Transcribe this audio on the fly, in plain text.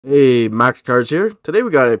Hey, Max Cards here. Today we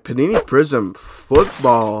got a Panini Prizm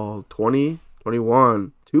Football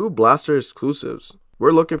 2021. Two Blaster exclusives.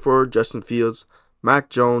 We're looking for Justin Fields, Mac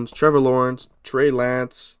Jones, Trevor Lawrence, Trey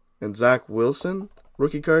Lance, and Zach Wilson.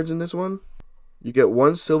 Rookie cards in this one. You get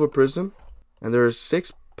one silver Prizm, and there are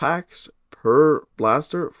 6 packs per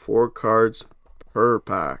blaster, 4 cards per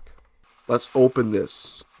pack. Let's open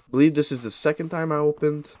this. I believe this is the second time I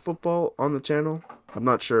opened football on the channel. I'm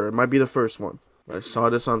not sure. It might be the first one. I saw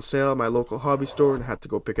this on sale at my local hobby store and had to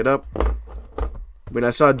go pick it up. When I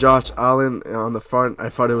saw Josh Allen on the front, I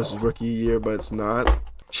thought it was his rookie year, but it's not.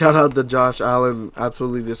 Shout out to Josh Allen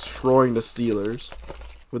absolutely destroying the Steelers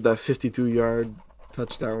with that 52-yard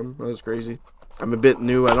touchdown. That was crazy. I'm a bit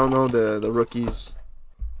new. I don't know the rookies.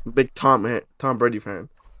 I'm a big Tom Brady fan.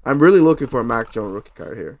 I'm really looking for a Mac Jones rookie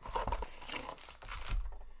card here.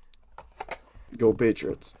 Go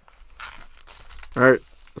Patriots. Alright.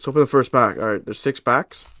 Let's open the first pack. Alright, there's 6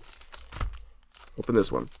 packs. Open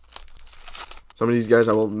this one. Some of these guys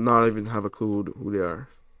I will not even have a clue who they are.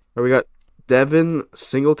 Alright, we got Devin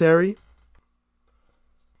Singletary.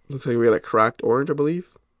 Looks like we got a cracked orange, I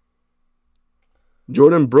believe.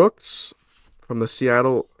 Jordan Brooks from the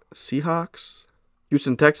Seattle Seahawks.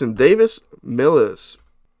 Houston Texan Davis Mills,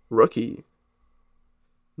 rookie.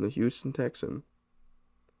 The Houston Texan.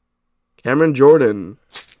 Cameron Jordan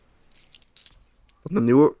from the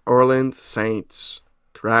New Orleans Saints.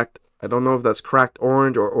 Cracked. I don't know if that's cracked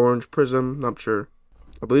orange or orange Prizm. Not sure.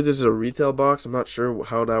 I believe this is a retail box. I'm not sure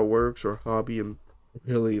how that works or hobby. I'm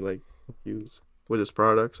really like confused with this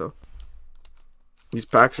product. So these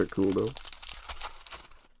packs are cool though.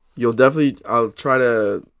 I'll try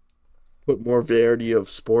to put more variety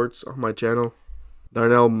of sports on my channel.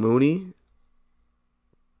 Darnell Mooney.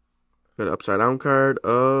 Got an upside down card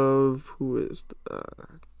of who is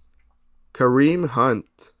Kareem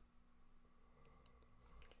Hunt.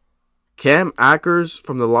 Cam Akers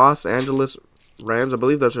from the Los Angeles Rams. I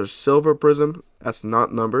believe that's a silver Prizm. That's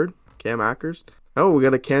not numbered. Cam Akers. Oh, we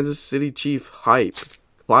got a Kansas City Chief hype.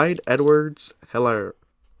 Clyde Edwards-Helaire.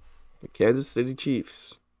 The Kansas City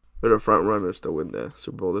Chiefs. They're the front runners to win the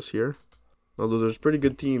Super Bowl this year. Although there's pretty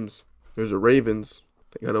good teams. There's the Ravens.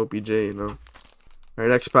 They got OBJ, you know.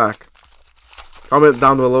 Alright, next pack. Comment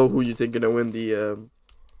down below who you think gonna win the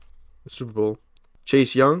Super Bowl.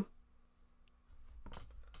 Chase Young.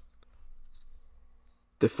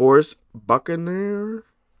 DeForest Buckner.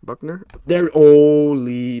 They're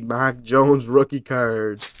only Mac Jones rookie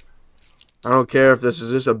card. I don't care if this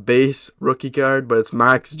is just a base rookie card, but it's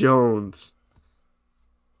Max Jones.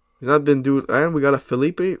 He's not been doing. And we got a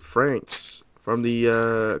Felipe Franks from the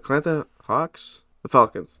Atlanta Hawks. The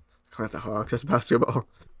Falcons. Atlanta Hawks. That's basketball.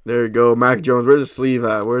 There you go. Mac Jones. Where's the sleeve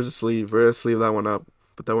at? Where's the sleeve? We're going to sleeve that one up.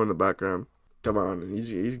 Put that one in the background. Come on.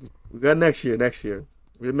 We got next year.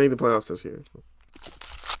 We didn't make the playoffs this year.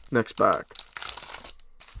 Next pack.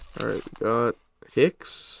 Alright. We got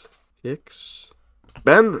Hicks.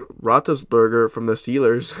 Ben Roethlisberger from the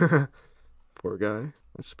Steelers. Poor guy.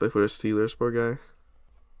 Let's play for the Steelers. Poor guy.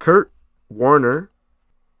 Kurt Warner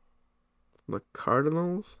from the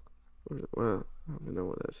Cardinals. Well, I don't even know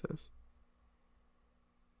what that says.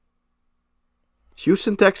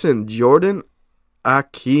 Houston Texan Jordan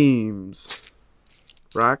Akeems.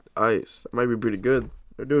 Racked ice. That might be pretty good.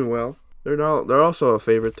 They're doing well. They're also a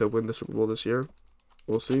favorite to win the Super Bowl this year.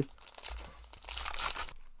 We'll see.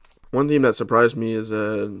 One team that surprised me is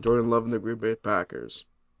Jordan Love and the Green Bay Packers.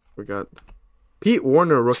 We got Pete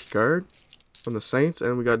Warner rookie card from the Saints,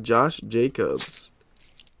 and we got Josh Jacobs.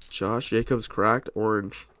 Josh Jacobs cracked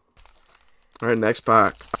orange. Alright, next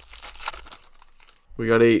pack. We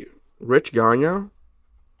got a Rich Gagnon.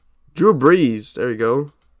 Drew Brees. There you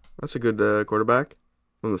go. That's a good quarterback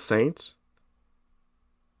from the Saints.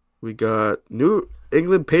 We got New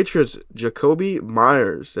England Patriots. Jacoby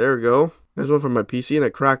Myers. There we go. There's one from my PC and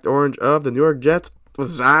a cracked orange of the New York Jets with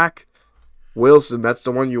Zach Wilson. That's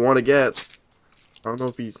the one you want to get. I don't know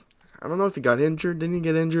if he got injured. Didn't he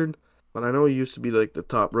get injured? But I know he used to be like the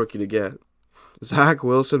top rookie to get. Zach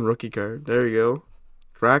Wilson rookie card. There you go.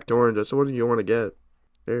 Cracked orange. That's the one you want to get.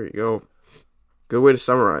 There you go. Good way to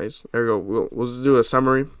summarize. There you go. We'll just do a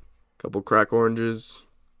summary. Couple crack oranges.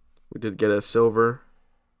 We did get a silver.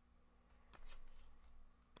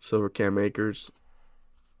 Silver Cam Akers.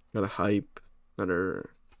 Got a hype. Got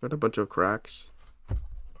a bunch of cracks.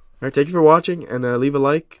 Alright, thank you for watching. And leave a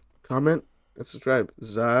like, comment, and subscribe.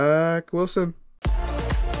 Zach Wilson.